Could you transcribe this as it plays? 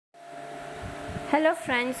Hello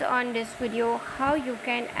friends, on this video how you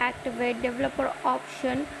can activate developer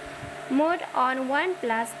option mode on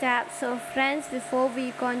OnePlus Tab. So friends, before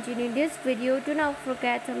we continue this video, do not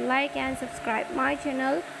forget to like and subscribe my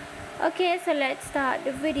channel. Okay, so let's start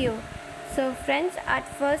the video. So friends, at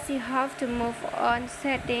first you have to move on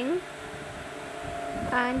setting,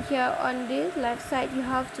 and here on this left side you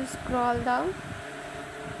have to scroll down.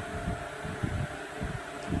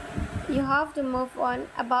 You have to move on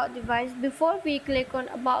about device. Before we click on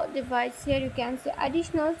about device, here you can see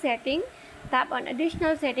additional setting. Tap on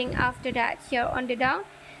additional setting. After that, here on the down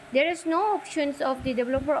there is no options of the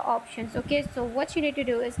developer options. Okay, so what you need to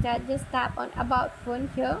do is that just tap on about phone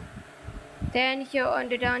here, then here on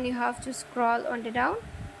the down you have to scroll on the down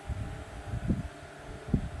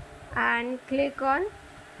and click on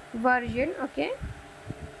version. Okay,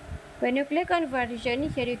 when you click on version,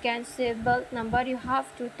 here you can see build number. You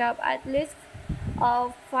have to tap at least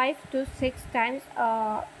 5 to 6 times.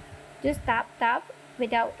 Just tap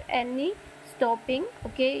without any stopping.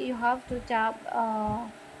 Okay, you have to tap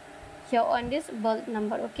here on this build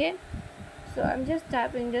number. Okay, so I'm just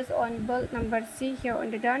tapping this on build number. See here on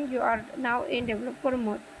the down, you are now in developer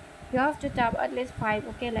mode. You have to tap at least 5.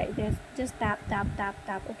 Okay, like this. Just tap.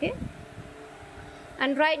 Okay,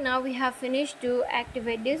 and right now we have finished to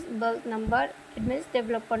activate this build number. It means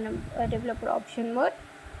developer option mode.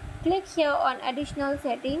 Click here on additional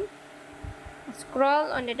setting,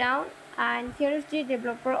 scroll on the down, and here is the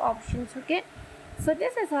developer options. Okay, so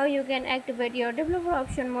this is how you can activate your developer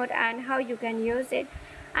option mode and how you can use it.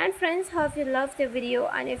 And friends, hope you loved the video,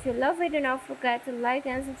 and if you love it, do not forget to like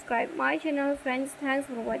and subscribe my channel. Friends, thanks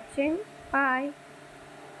for watching. Bye.